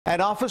An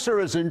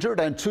officer is injured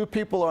and two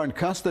people are in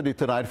custody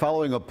tonight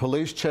following a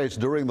police chase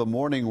during the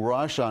morning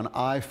rush on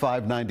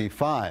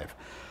I-595.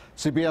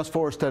 CBS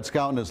 4's Ted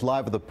Scouten is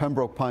live at the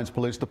Pembroke Pines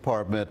Police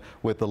Department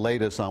with the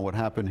latest on what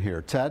happened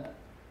here. Ted?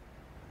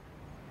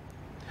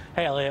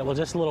 Hey, Elliot. Well,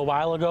 just a little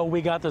while ago,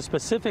 we got the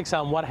specifics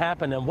on what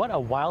happened, and what a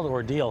wild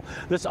ordeal.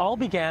 This all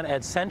began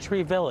at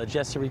Century Village,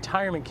 just a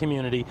retirement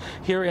community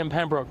here in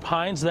Pembroke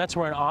Pines. That's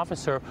where an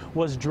officer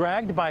was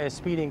dragged by a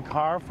speeding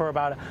car for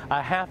about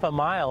a half a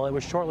mile. It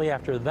was shortly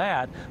after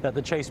that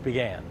the chase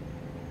began.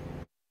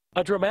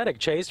 A dramatic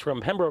chase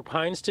from Pembroke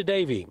Pines to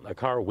Davie, a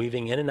car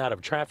weaving in and out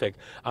of traffic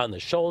on the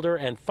shoulder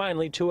and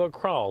finally to a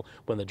crawl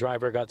when the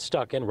driver got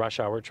stuck in rush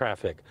hour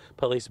traffic.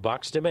 Police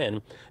boxed him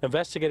in.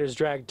 Investigators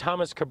dragged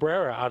Thomas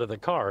Cabrera out of the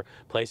car,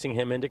 placing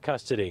him into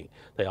custody.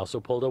 They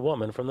also pulled a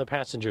woman from the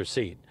passenger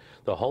seat.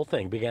 The whole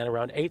thing began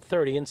around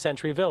 8:30 in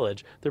Century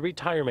Village, the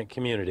retirement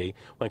community,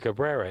 when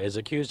Cabrera is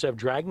accused of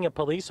dragging a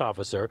police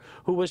officer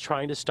who was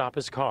trying to stop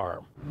his car.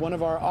 One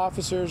of our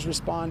officers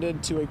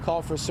responded to a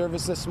call for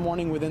service this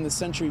morning within the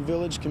Century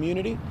Village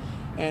community,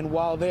 and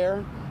while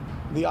there,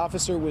 the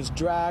officer was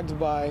dragged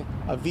by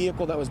a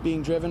vehicle that was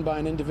being driven by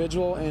an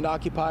individual and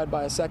occupied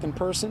by a second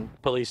person.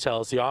 Police tell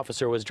us the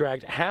officer was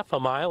dragged half a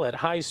mile at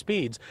high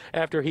speeds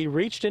after he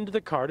reached into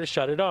the car to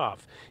shut it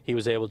off. He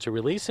was able to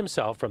release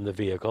himself from the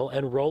vehicle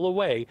and roll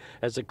away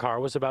as the car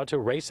was about to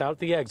race out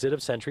the exit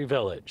of Century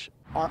Village.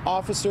 Our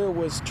officer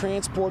was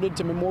transported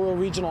to Memorial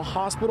Regional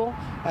Hospital.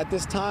 At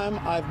this time,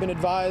 I've been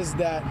advised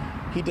that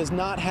he does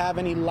not have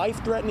any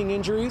life-threatening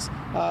injuries,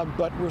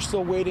 but we're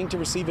still waiting to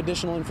receive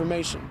additional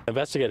information.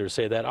 Investigators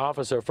say that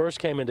officer first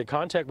came into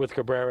contact with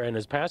Cabrera and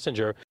his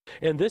passenger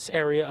in this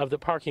area of the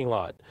parking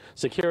lot.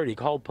 Security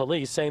called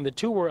police saying the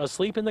two were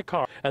asleep in the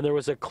car and there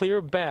was a clear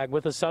bag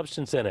with a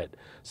substance in it.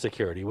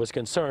 Security was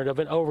concerned of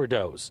an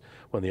overdose.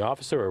 When the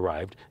officer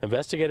arrived,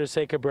 investigators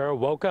say Cabrera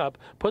woke up,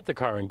 put the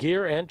car in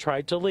gear, and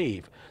tried to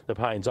leave. The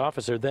Pines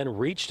officer then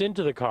reached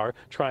into the car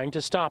trying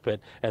to stop it,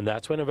 and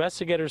that's when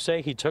investigators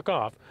say he took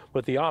off,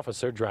 with the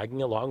officer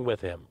dragging along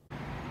with him.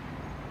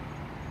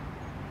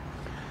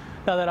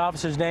 Now, that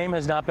officer's name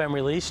has not been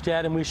released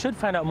yet, and we should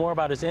find out more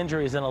about his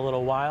injuries in a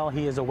little while.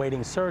 He is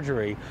awaiting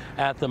surgery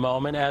at the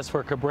moment. As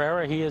for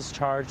Cabrera, he is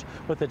charged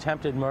with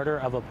attempted murder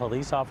of a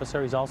police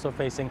officer. He's also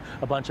facing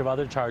a bunch of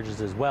other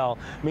charges as well.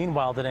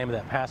 Meanwhile, the name of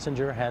that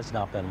passenger has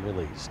not been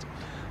released.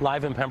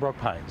 Live in Pembroke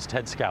Pines,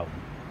 Ted Scouten,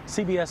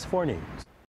 CBS 4 News.